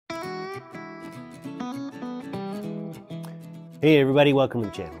Hey everybody, welcome to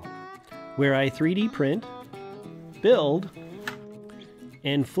the channel, where I 3D print, build,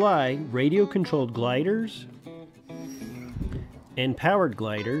 and fly radio-controlled gliders and powered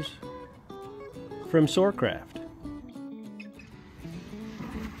gliders from SoarKraft.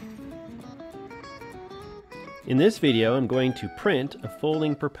 In this video, I'm going to print a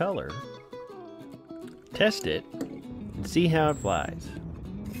folding propeller, test it, and see how it flies.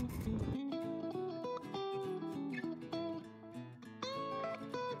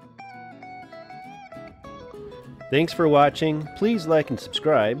 Thanks for watching. Please like and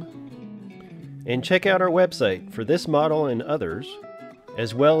subscribe, and check out our website for this model and others,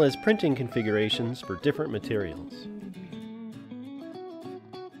 as well as printing configurations for different materials.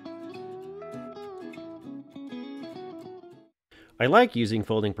 I like using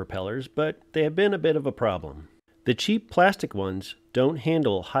folding propellers, but they have been a bit of a problem. The cheap plastic ones don't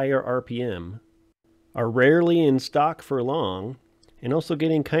handle higher RPM, are rarely in stock for long, and also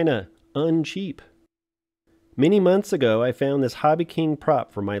getting kinda uncheap. Many months ago, I found this Hobby King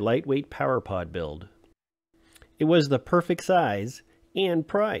prop for my lightweight power pod build. It was the perfect size and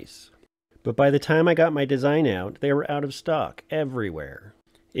price. But by the time I got my design out, they were out of stock everywhere.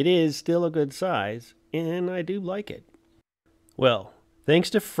 It is still a good size, and I do like it. Well, thanks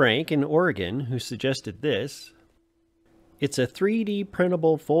to Frank in Oregon who suggested this. It's a 3D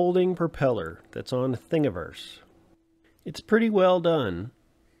printable folding propeller that's on Thingiverse. It's pretty well done,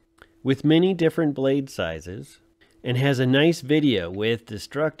 with many different blade sizes, and has a nice video with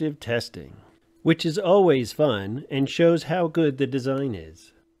destructive testing, which is always fun and shows how good the design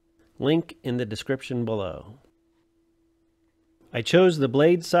is. Link in the description below. I chose the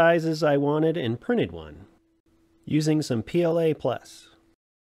blade sizes I wanted and printed one, using some PLA+.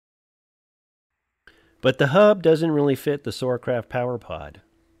 But the hub doesn't really fit the SoarKraft power pod,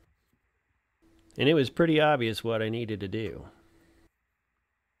 and it was pretty obvious what I needed to do.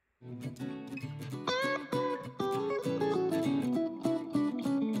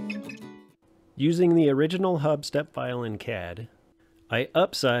 Using the original hub step file in CAD, I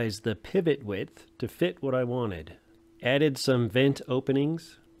upsized the pivot width to fit what I wanted, added some vent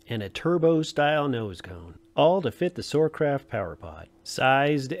openings, and a turbo-style nose cone, all to fit the SoarKraft power pod.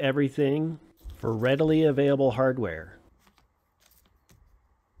 Sized everything for readily available hardware.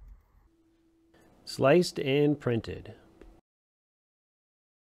 Sliced and printed.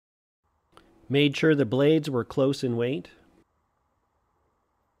 Made sure the blades were close in weight.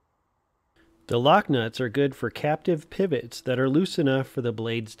 The lock nuts are good for captive pivots that are loose enough for the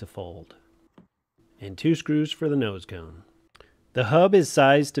blades to fold. And 2 screws for the nose cone. The hub is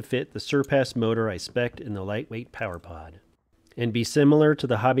sized to fit the Surpass motor I spec'd in the lightweight power pod, and be similar to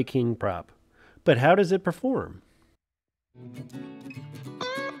the Hobby King prop. But how does it perform?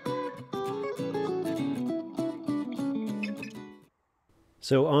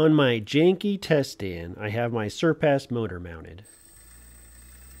 So on my janky test stand, I have my Surpass motor mounted.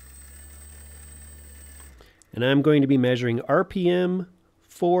 And I'm going to be measuring RPM,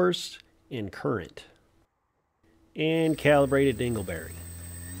 force, and current. And calibrated dingleberry.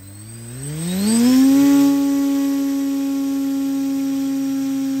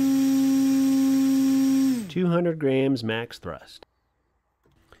 .200 grams max thrust.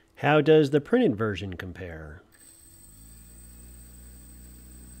 How does the printed version compare?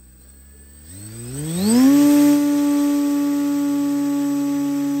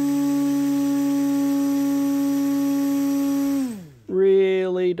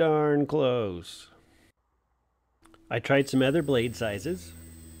 Really darn close. I tried some other blade sizes.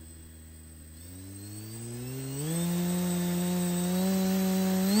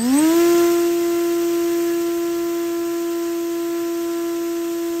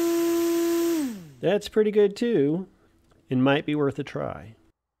 That's pretty good too, and might be worth a try.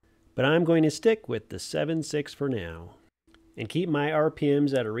 But I'm going to stick with the 7.6 for now, and keep my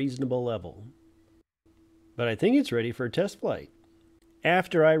RPMs at a reasonable level. But I think it's ready for a test flight,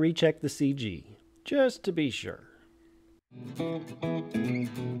 after I recheck the CG, just to be sure.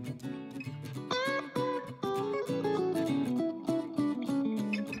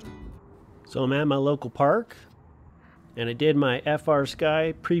 So I'm at my local park, and I did my FR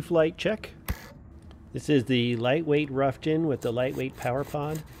Sky pre-flight check. This is the lightweight Roughgen with the lightweight power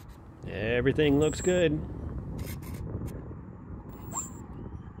pod. Everything looks good.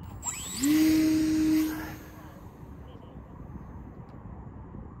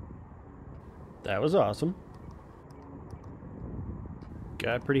 That was awesome.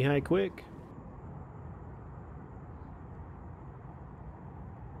 Got pretty high quick.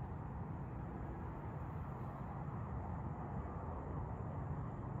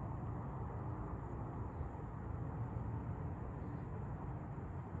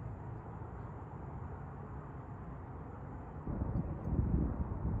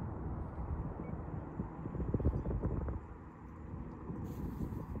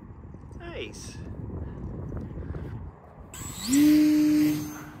 nice.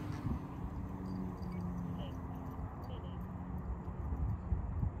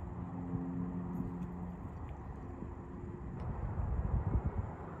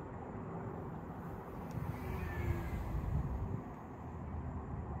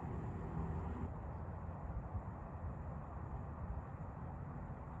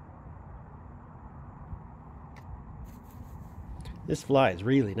 This fly is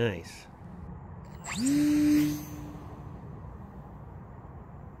really nice.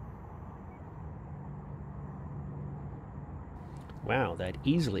 Wow, that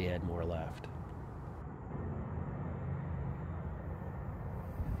easily had more left.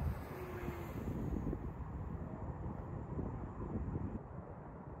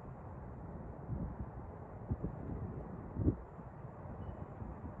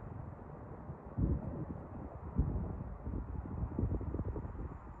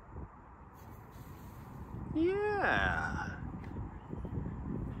 Yeah.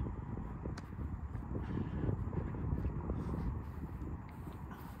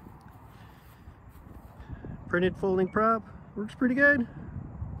 Printed folding prop works pretty good.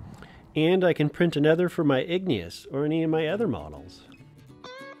 And I can print another for my Igneous or any of my other models.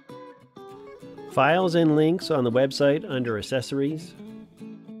 Files and links on the website under Accessories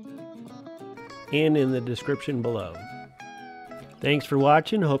and in the description below. Thanks for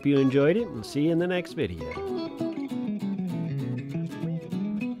watching, hope you enjoyed it, and see you in the next video.